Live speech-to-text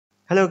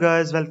Hello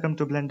guys, welcome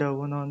to Blender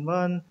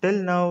One-on-One.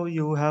 Till now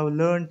you have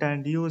learned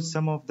and used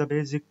some of the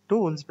basic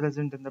tools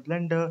present in the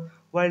Blender.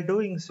 While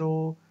doing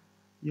so,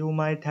 you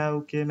might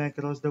have came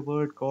across the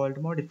word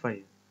called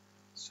modifier.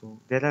 So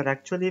there are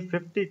actually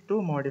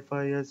 52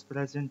 modifiers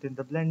present in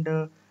the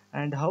Blender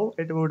and how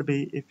it would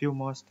be if you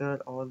master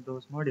all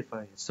those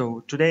modifiers.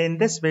 So today in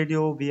this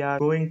video we are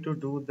going to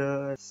do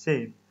the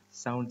same.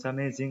 Sounds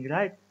amazing,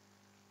 right?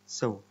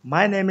 So,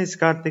 my name is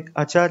Karthik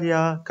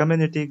Acharya,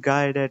 Community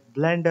Guide at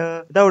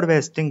Blender. Without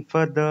wasting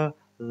further,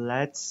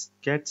 let's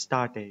get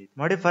started.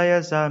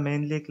 Modifiers are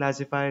mainly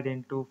classified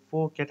into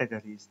four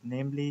categories,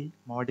 namely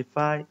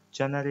modify,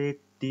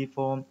 generate,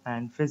 deform,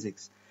 and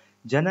physics.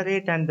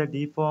 Generate and the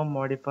deform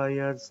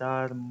modifiers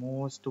are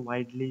most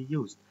widely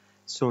used.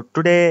 So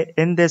today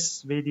in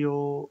this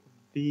video,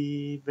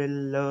 we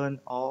will learn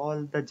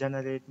all the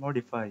generate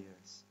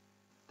modifiers.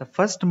 The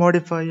first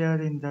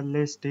modifier in the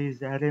list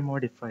is array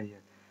modifier.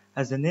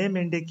 As the name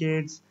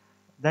indicates,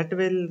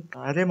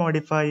 array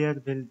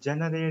modifier will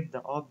generate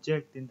the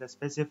object in the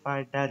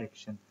specified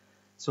direction.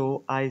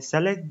 So I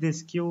select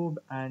this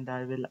cube and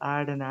I will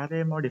add an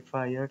array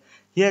modifier.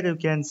 Here you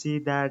can see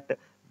that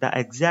the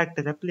exact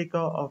replica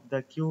of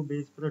the cube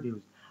is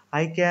produced.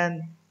 I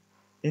can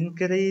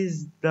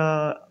increase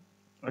the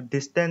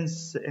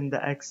distance in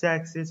the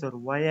x-axis or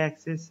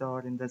y-axis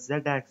or in the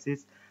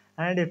z-axis,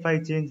 and if I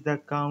change the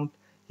count,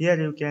 here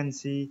you can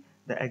see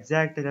the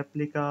exact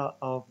replica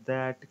of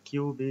that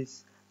cube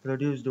is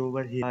produced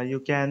over here. You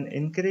can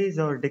increase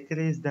or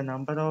decrease the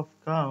number of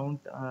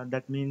count,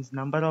 that means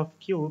number of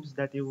cubes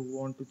that you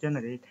want to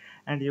generate,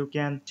 and you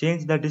can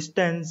change the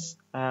distance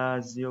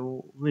as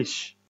you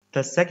wish.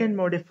 The second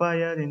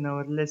modifier in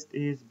our list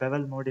is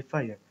bevel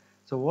modifier.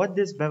 So what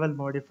this bevel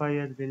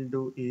modifier will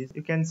do is,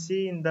 you can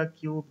see in the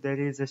cube there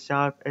is a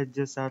sharp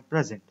edges are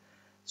present.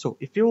 So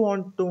if you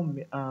want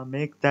to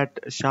make that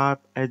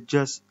sharp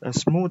edges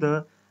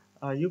smoother,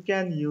 you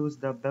can use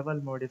the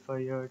bevel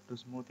modifier to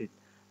smooth it.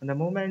 And the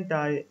moment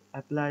I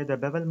apply the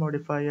bevel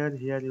modifier,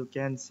 here you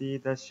can see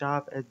the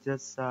sharp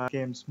edges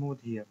came smooth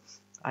here.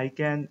 I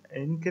can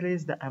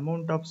increase the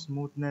amount of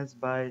smoothness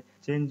by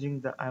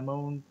changing the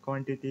amount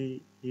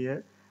quantity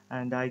here,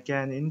 and I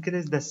can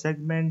increase the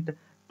segment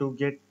to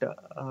get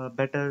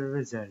better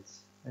results,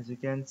 as you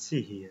can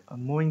see here.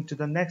 Moving to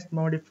the next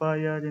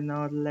modifier in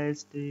our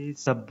list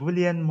is the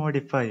boolean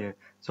modifier.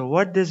 So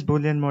what this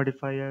boolean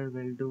modifier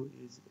will do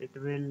is it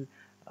will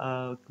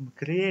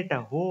create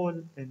a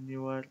hole in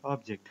your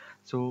object.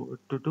 So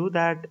to do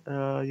that,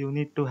 you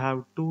need to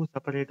have two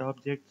separate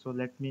objects. So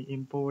let me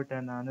import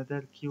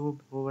another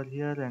cube over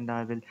here, and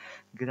I will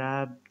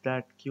grab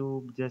that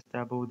cube just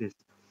above this.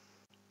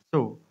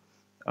 So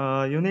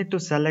you need to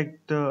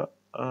select the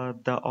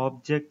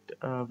object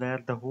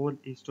where the hole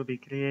is to be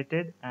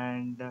created,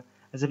 and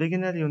as a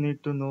beginner you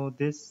need to know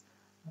this,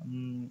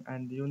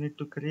 and you need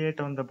to create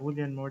on the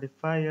boolean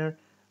modifier.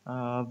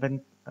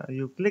 When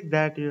you click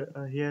that,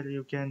 here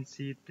you can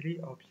see three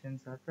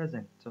options are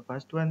present. So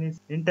first one is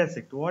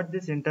intersect. What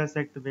this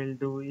intersect will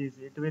do is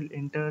it will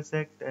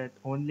intersect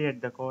only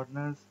at the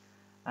corners,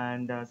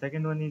 and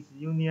second one is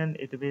union.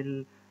 It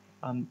will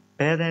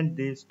parent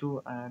these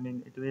two, I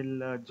mean it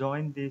will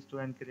join these two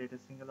and create a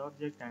single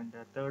object. And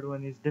the third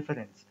one is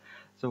difference.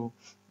 So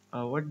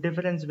what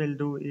difference will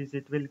do is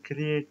it will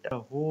create a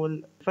whole.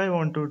 If I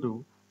want to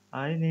do,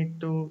 I need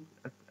to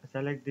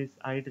select this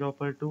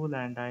eyedropper tool,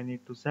 and I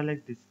need to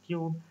select this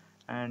cube,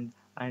 and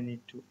I need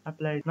to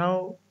apply it.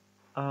 Now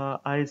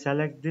I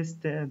select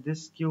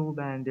this cube,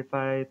 and if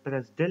I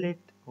press delete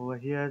over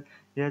here,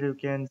 you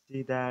can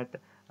see that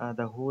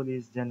the hole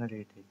is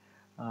generated.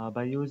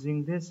 By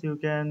using this, you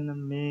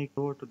can make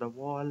go to the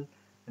wall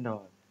and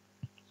all.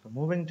 So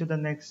moving to the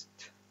next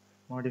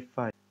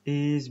modifier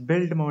is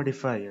build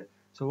modifier.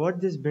 So what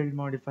this build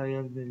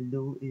modifier will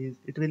do is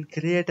it will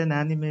create an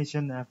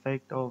animation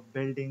effect of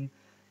building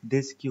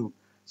this cube.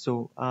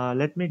 So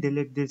let me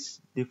delete this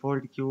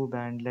default cube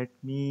and let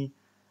me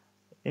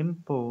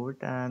import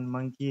and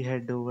monkey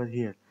head over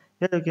here.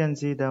 Here you can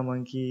see the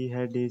monkey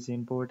head is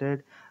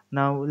imported.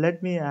 Now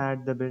let me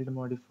add the build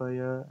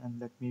modifier and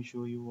let me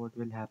show you what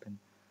will happen.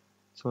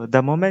 So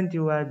the moment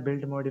you add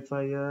build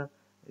modifier,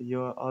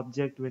 your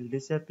object will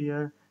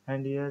disappear,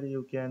 and here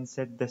you can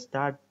set the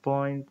start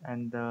point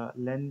and the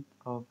length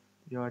of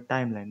your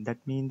timeline.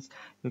 That means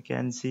you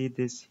can see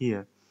this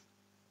here.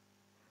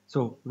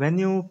 So when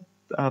you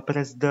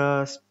press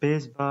the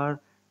space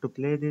bar to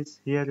play this,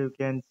 here you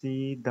can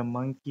see the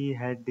monkey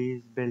head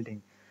is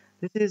building.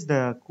 This is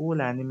the cool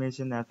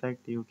animation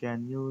effect you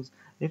can use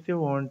if you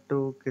want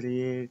to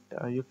create,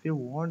 if you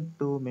want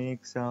to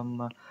make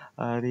some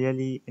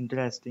really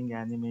interesting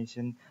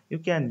animation, you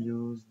can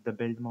use the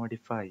build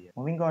modifier.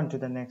 Moving on to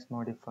the next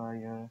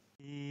modifier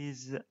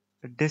is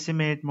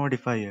decimate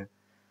modifier.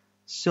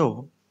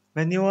 So,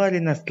 when you are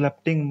in a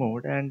sculpting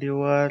mode and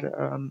you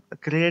are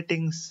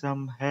creating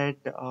some head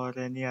or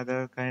any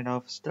other kind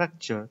of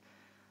structure,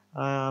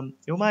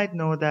 you might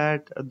know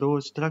that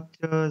those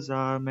structures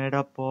are made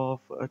up of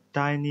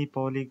tiny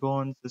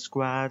polygons,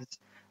 squares,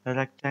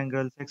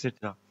 rectangles,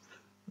 etc.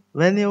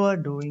 When you are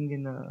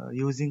doing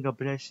using a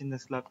brush in the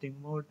sculpting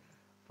mode,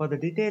 for the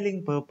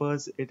detailing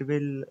purpose, it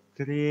will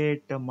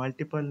create a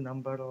multiple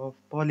number of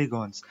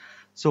polygons.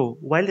 So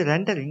while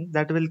rendering,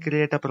 that will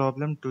create a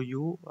problem to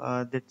you.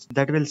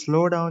 That will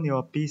slow down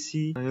your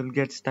PC. You'll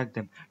get stuck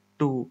then.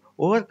 To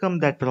overcome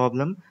that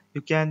problem,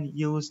 you can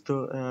use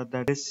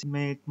the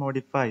decimate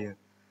modifier.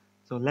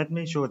 So let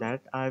me show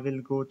that. I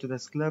will go to the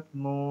sculpt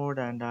mode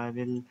and I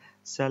will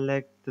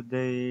select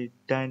the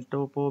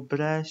Dantopo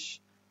brush,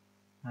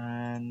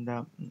 and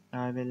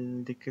I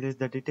will decrease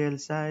the detail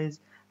size,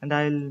 and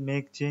I will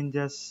make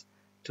changes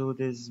to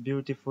this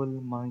beautiful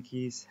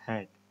monkey's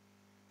head.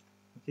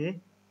 Okay,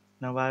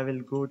 now I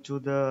will go to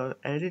the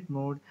edit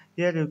mode.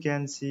 Here you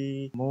can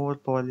see more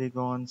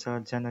polygons are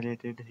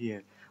generated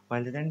here.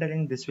 While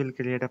rendering, this will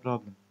create a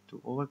problem.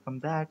 To overcome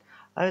that,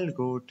 I will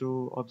go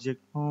to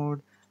object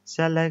mode,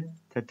 select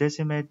the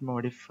decimate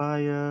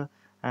modifier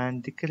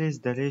and decrease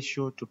the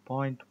ratio to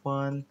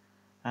 0.1,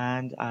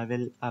 and I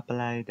will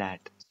apply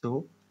that.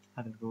 So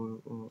I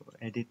will go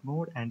edit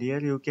mode, and here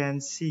you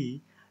can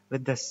see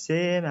with the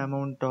same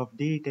amount of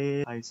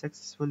detail I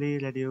successfully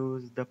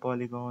reduced the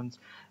polygons,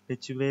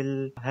 which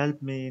will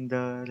help me in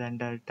the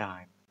render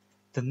time.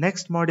 The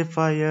next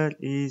modifier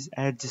is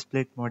edge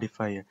split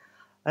modifier.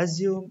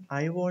 Assume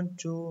I want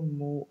to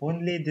move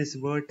only this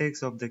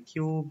vertex of the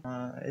cube.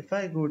 If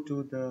I go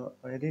to the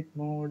edit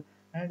mode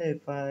and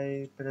if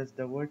I press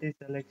the vertex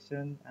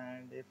selection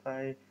and if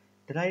I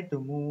try to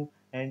move,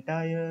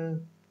 entire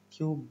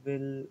cube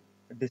will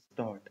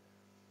distort.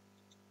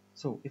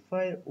 So if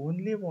I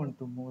only want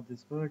to move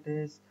this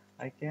vertex,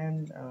 I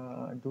can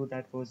do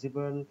that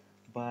possible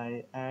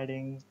by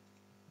adding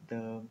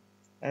the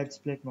edge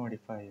split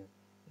modifier.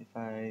 If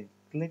I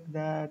click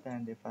that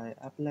and if I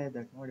apply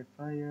that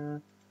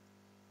modifier,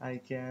 I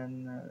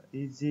can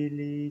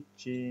easily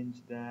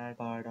change that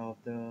part of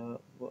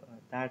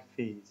that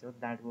face or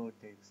that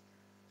vertex.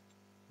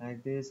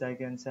 Like this, I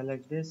can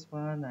select this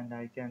one and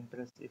I can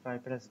press, if I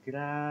press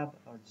grab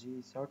or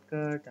G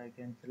shortcut, I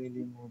can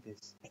freely move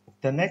this.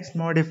 The next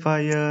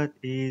modifier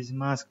is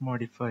mask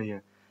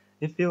modifier.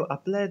 If you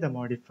apply the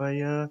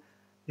modifier,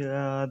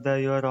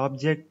 your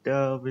object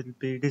will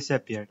be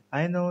disappeared.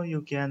 I know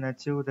you can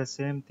achieve the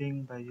same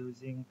thing by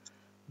using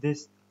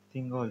this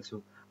thing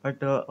also.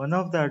 But one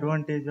of the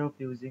advantage of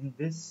using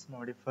this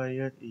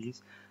modifier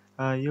is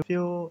if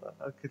you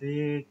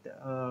create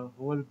a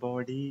whole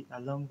body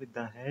along with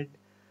the head,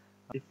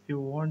 if you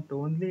want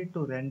only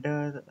to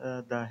render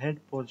the head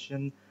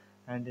portion,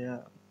 and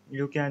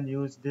you can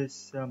use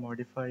this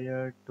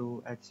modifier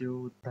to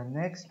achieve. The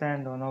next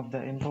and one of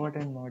the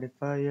important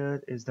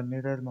modifier is the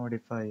mirror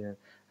modifier.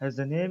 As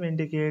the name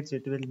indicates,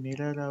 it will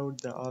mirror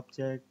out the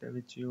object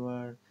which you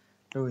are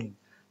doing.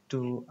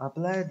 To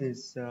apply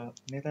this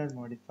mirror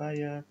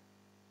modifier,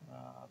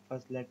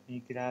 first let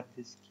me grab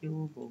this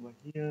cube over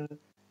here,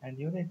 and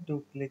you need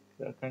to click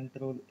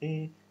Control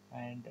A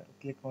and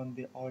click on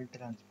the Alt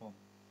transform.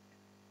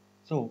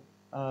 So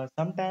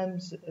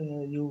sometimes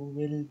you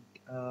will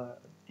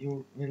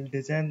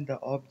design the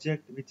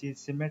object which is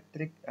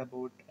symmetric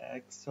about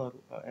x or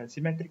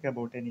symmetric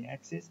about any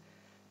axis.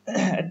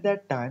 At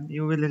that time,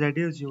 you will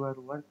reduce your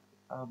work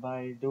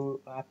by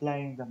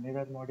applying the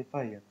mirror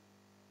modifier.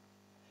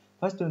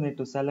 First, you need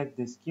to select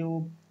this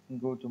cube,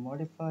 go to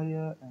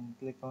modifier, and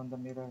click on the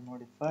mirror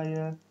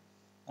modifier.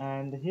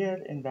 And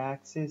here in the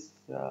axis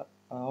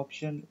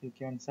option, you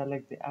can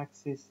select the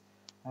axis,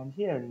 and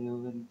here you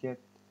will get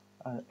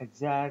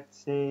exact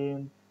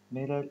same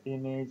mirror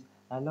image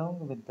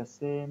along with the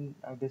same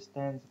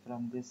distance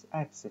from this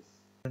axis.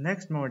 The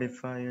next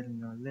modifier in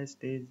your list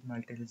is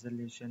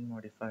multi-resolution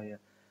modifier.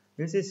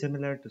 This is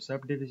similar to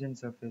subdivision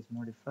surface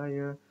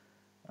modifier.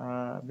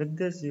 With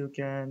this you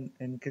can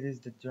increase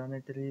the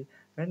geometry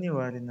when you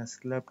are in a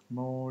sculpt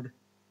mode.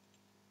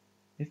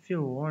 If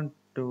you want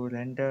to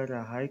render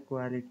a high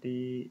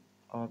quality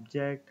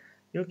object,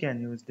 you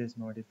can use this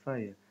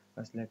modifier.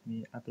 First let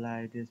me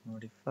apply this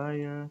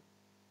modifier,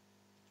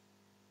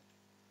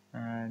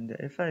 and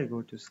if I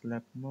go to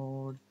sculpt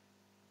mode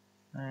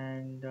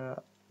and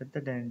with the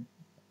dent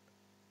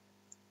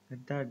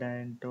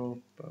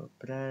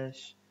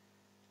brush,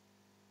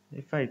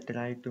 if I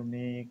try to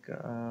make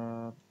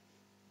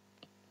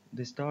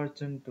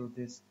distortion to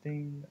this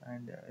thing,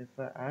 and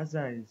as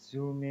I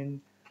zoom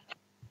in,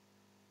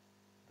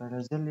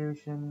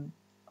 the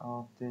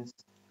of this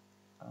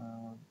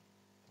uh,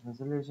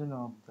 resolution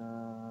of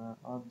the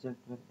object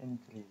will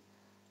increase.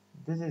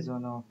 This is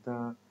one of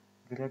the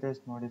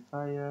greatest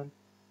modifier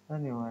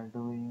when you are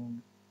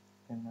doing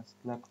in a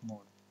sculpt mode.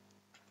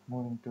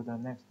 Moving to the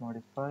next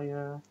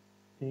modifier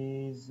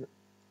is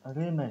a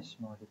remesh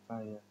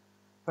modifier.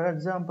 For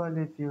example,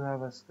 if you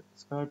have a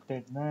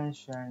sculpted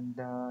mesh and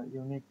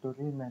you need to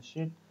remesh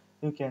it,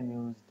 you can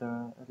use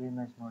the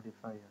remesh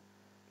modifier.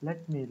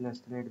 Let me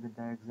illustrate with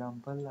the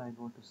example. I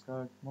go to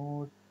sculpt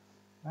mode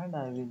and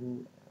I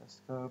will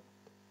sculpt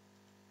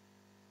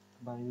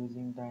by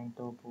using the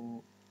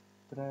topo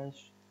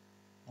brush.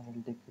 I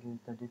will decrease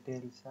the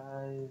detail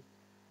size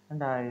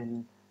and I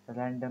will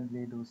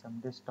randomly do some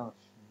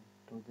distortion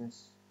to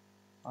this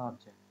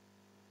object.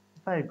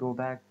 If I go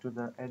back to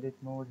the edit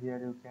mode, here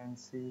you can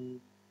see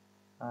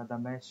the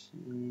mesh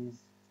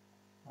is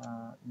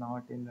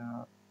not in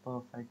a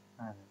perfect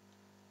manner.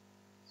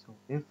 So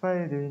if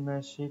I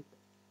remesh it,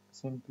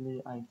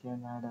 simply I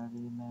can add a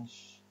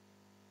remesh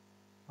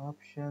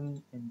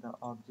option in the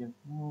object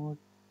mode,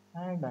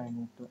 and I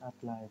need to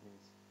apply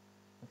this.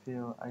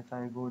 If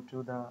I go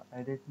to the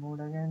edit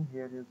mode again,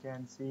 here you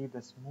can see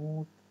the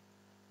smooth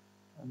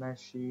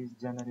mesh is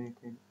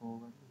generated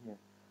over here.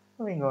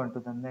 Moving on to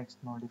the next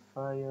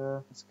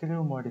modifier,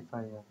 screw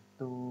modifier.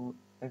 To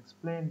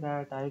explain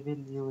that, I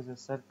will use a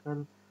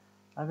circle.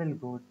 I will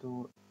go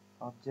to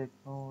object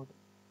mode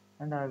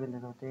and I will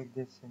rotate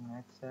this in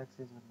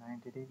x-axis with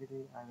 90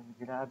 degree. I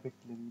will grab it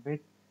a little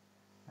bit,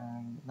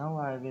 and now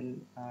I will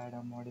add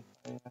a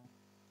modifier,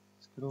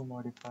 screw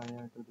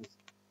modifier to this.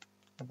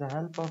 With the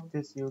help of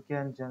this, you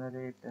can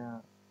generate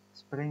a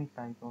spring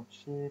type of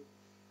shape.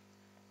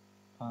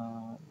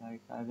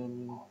 Like I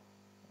will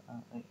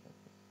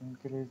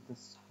increase the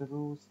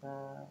screw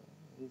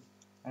size,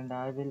 and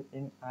I will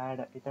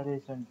add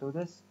iteration to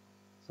this.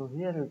 So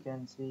here you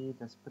can see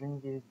the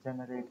spring is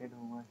generated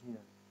over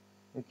here.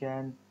 You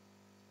can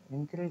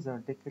increase or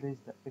decrease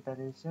the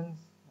iterations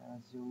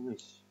as you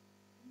wish.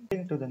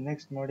 Moving to the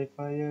next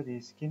modifier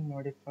is skin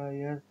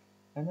modifier.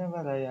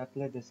 Whenever I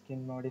apply the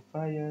skin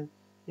modifier,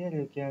 here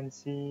you can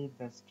see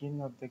the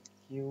skin of the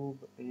cube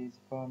is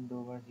formed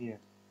over here.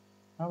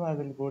 Now I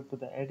will go to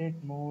the edit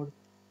mode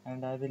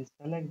and I will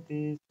select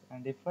this,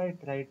 and if I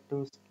try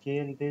to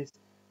scale this,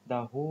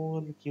 the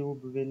whole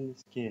cube will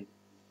scale.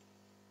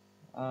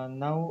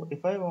 Now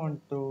if I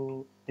want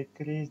to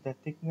decrease the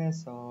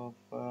thickness of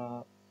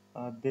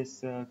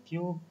this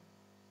cube,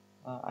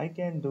 I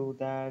can do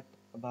that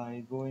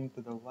by going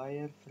to the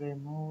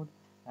wireframe mode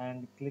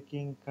and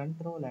clicking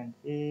Ctrl and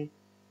A,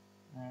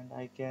 and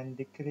I can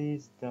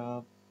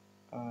uh,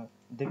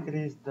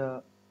 decrease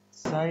the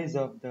size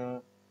of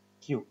the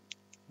cube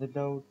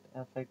without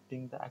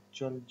affecting the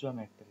actual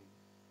geometry.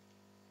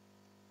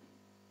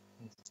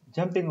 Yes.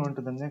 Jumping on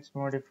to the next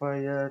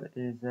modifier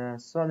is a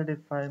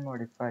solidify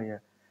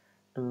modifier.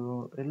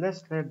 To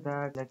illustrate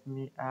that, let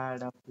me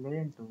add a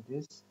plane to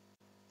this,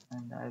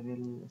 and I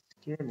will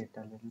scale it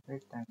a little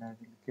bit and I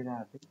will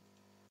grab it.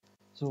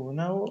 So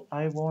now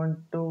I want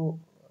to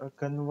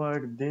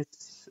convert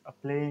this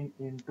plane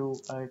into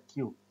a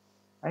cube.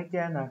 I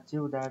can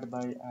achieve that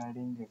by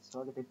adding a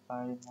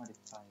solidify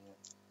modifier.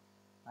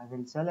 I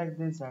will select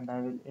this and I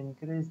will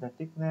increase the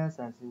thickness.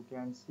 As you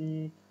can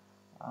see,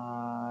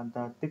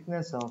 the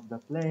thickness of the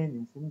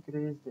plane is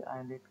increased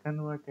and it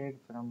converted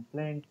from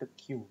plane to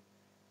cube.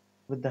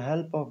 With the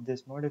help of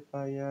this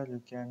modifier,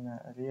 you can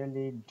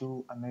really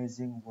do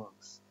amazing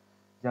works.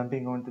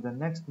 Jumping on to the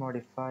next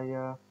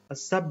modifier, a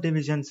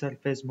subdivision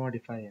surface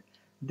modifier.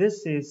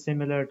 This is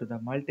similar to the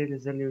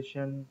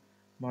multi-resolution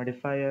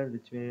modifier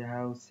which we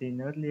have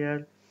seen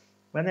earlier.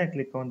 When I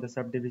click on the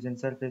subdivision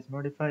surface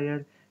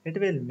modifier, it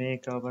will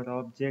make our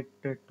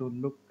object to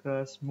look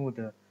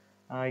smoother.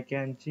 I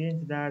can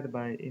change that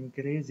by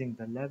increasing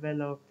the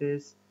level of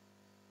this.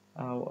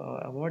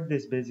 What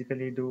this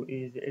basically do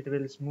is it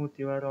will smooth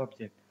your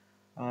object.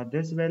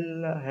 This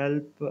will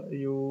help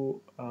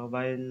you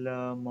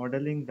while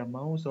modeling the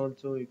mouse.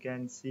 Also you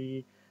can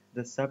see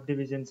the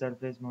subdivision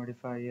surface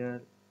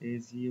modifier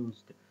is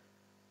used.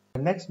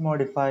 The next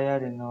modifier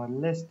in our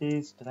list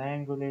is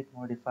triangulate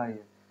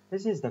modifier.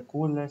 This is the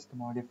coolest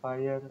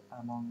modifier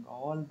among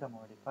all the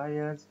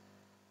modifiers.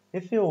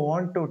 If you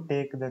want to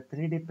take the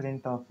 3D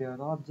print of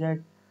your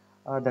object,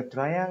 the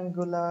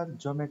triangular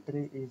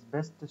geometry is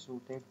best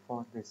suited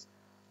for this.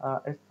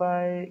 If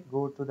I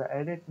go to the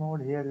edit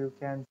mode, here you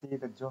can see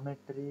the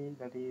geometry,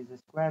 that is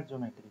square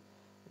geometry.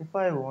 If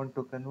I want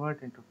to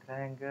convert into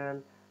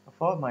triangle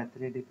for my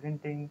 3D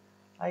printing,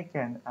 I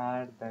can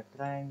add the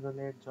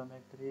triangulate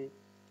geometry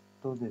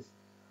to this,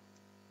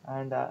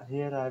 and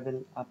here I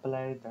will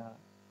apply the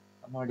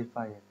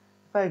modifier.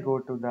 If I go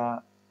to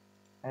the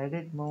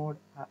edit mode,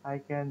 I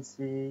can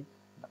see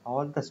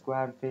all the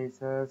square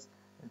faces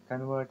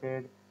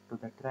converted to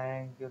the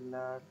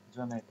triangular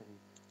geometry.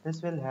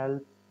 This will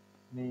help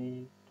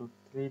me to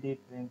 3D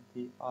print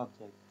the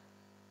object.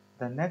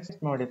 The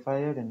next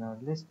modifier in our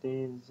list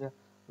is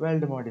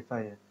weld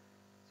modifier.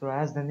 So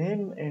as the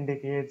name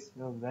indicates,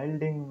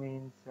 welding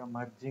means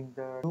merging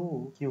the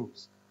two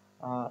cubes.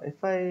 If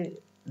I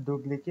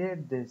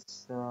duplicate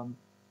this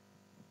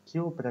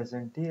cube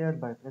present here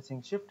by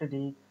pressing Shift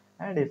D,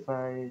 and if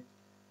I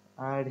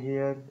add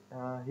here,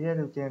 here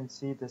you can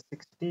see the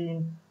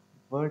 16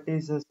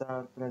 vertices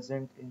are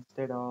present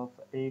instead of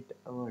 8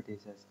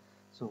 vertices.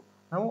 So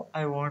now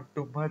I want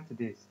to merge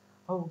this.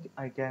 How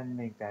I can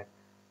make that?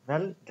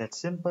 Well, that's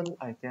simple.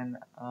 I can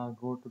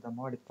go to the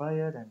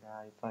modifier, and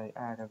if I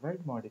add a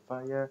weld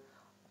modifier,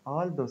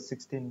 all those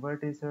 16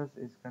 vertices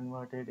is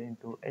converted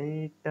into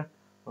 8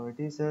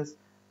 vertices,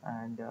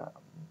 and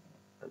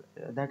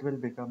that will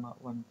become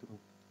one group.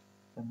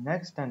 The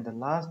next and the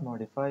last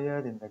modifier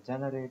in the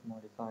generate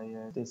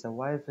modifier is a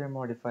wireframe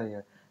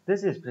modifier.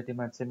 This is pretty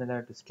much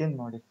similar to skin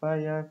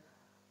modifier.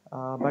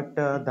 but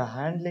the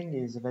handling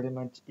is very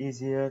much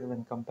easier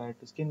when compared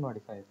to skin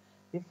modifier.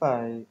 If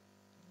I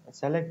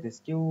select this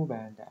cube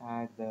and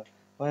add the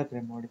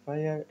wireframe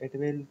modifier, it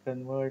will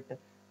convert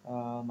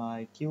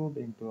my cube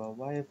into a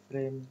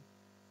wireframe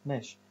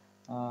mesh.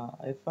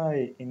 If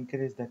I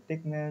increase the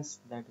thickness,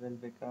 that will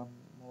become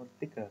more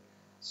thicker.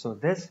 So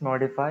this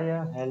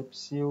modifier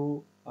helps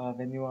you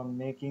when you are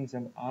making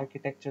some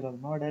architectural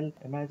model.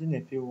 Imagine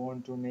if you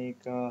want to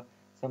make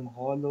some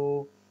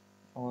hollow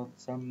or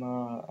some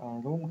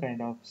room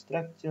kind of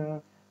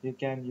structure, you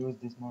can use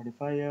this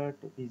modifier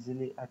to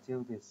easily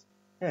achieve this.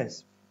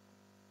 Yes,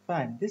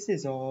 fine. This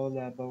is all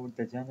about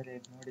the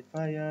generate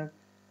modifier.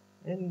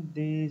 In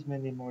these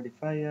many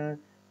modifier,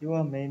 you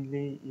are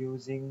mainly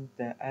using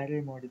the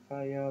array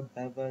modifier,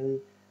 bevel,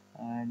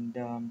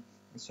 and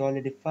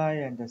solidify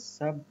and the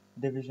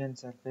subdivision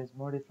surface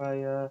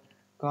modifier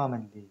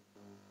commonly.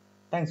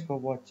 Thanks for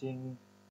watching.